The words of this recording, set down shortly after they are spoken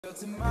I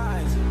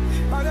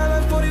got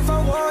like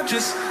 45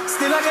 watches,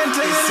 still I can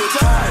tell you the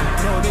time.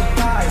 No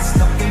device,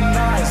 nothing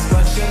nice,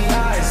 bunch of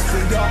lies.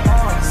 Free your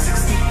arms,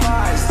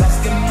 65s,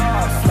 lost them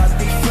off, like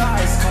the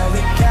flies. Call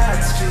it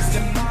cats, chase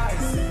them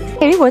mice.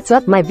 Hey, what's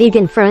up my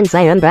vegan friends,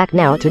 I am back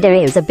now.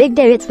 Today is a big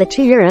day, it's the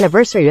 2-year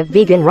anniversary of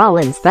Vegan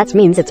Rollins. That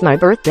means it's my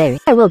birthday.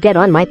 I will get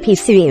on my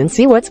PC and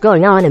see what's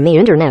going on in the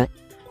internet.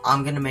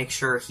 I'm gonna make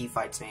sure he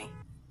fights me.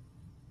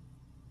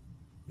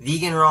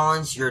 Vegan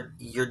Rollins, you're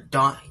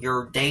done.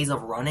 Your days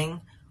of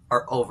running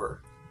are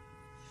over.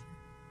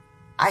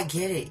 I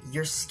get it.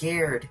 You're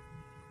scared.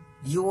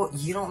 You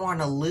don't want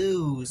to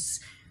lose.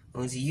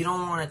 You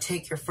don't want to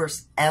take your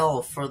first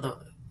L for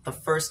the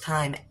first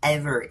time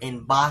ever in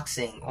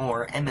boxing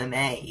or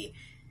MMA.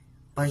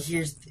 But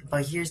here's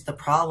the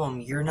problem.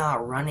 You're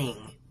not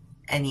running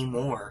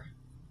anymore.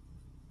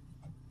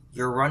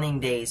 Your running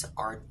days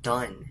are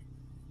done.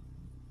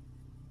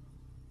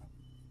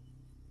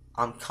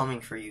 I'm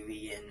coming for you,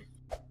 vegan.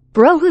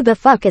 Bro, who the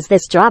fuck is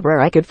this jobber?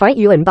 I could fight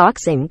you in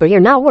boxing, but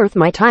you're not worth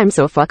my time,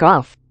 so fuck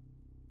off.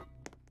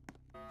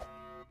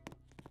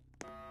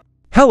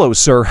 Hello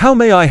sir, how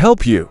may I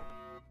help you?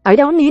 I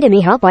don't need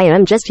any help, I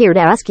am just here to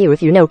ask you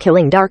if you know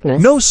Killing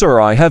Darkness. No sir,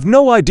 I have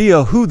no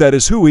idea who that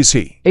is. Who is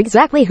he?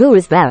 Exactly who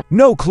is that?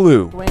 No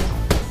clue.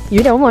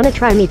 You don't want to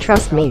try me,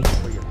 trust me.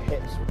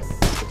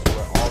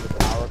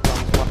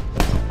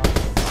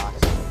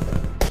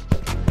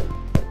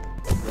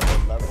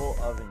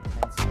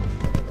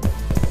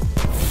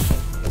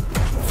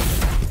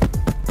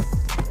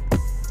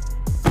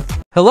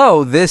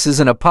 Hello, this is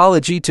an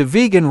apology to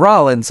Vegan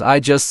Rollins. I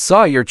just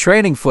saw your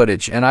training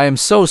footage and I am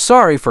so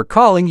sorry for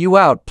calling you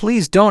out.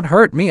 Please don't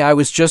hurt me. I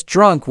was just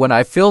drunk when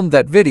I filmed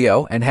that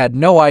video and had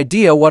no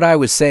idea what I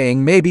was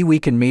saying. Maybe we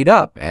can meet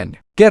up and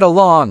get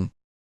along.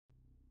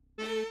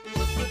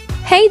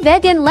 Hey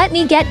vegan, let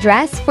me get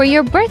dressed for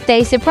your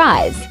birthday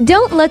surprise.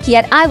 Don't look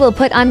yet, I will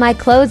put on my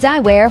clothes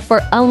I wear for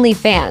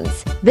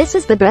OnlyFans. This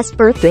is the best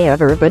birthday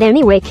ever, but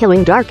anyway,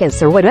 Killing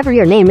Darkness or whatever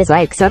your name is,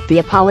 I accept the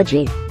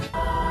apology.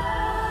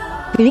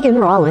 Vegan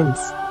Rollins.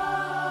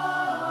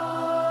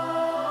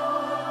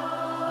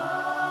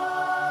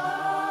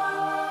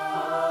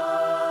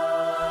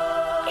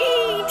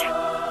 Eat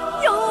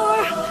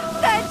your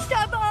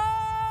vegetables!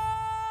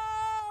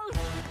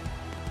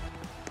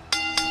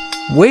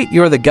 Wait,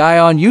 you're the guy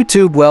on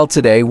YouTube? Well,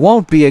 today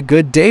won't be a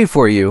good day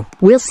for you.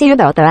 We'll see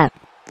about that.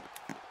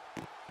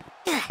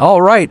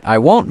 Alright, I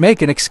won't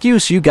make an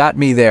excuse, you got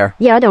me there.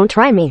 Yeah, don't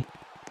try me.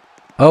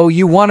 Oh,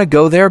 you wanna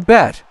go there,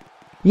 bet?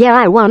 Yeah,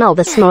 I want all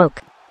the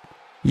smoke.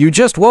 You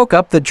just woke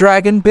up the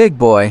dragon, big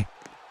boy.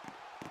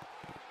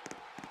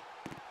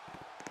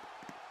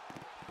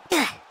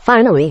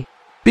 Finally.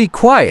 Be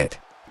quiet.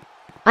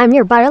 I'm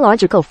your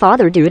biological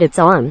father, dude, it's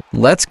on.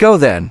 Let's go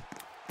then.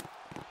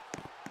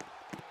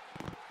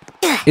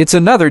 It's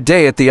another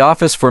day at the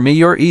office for me,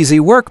 your easy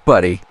work,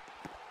 buddy.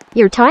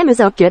 Your time is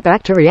up, get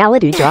back to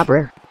reality,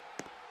 jobber.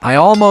 I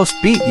almost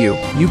beat you.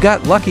 You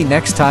got lucky.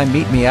 Next time,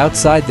 meet me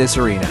outside this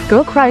arena.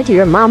 Go cry to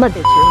your mama, bitch,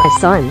 you're my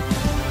son.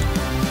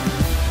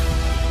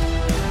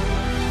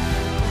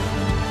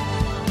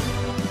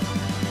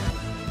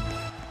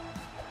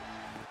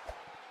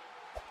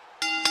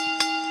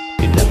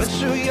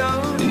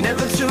 You're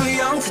never too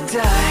young to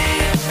die.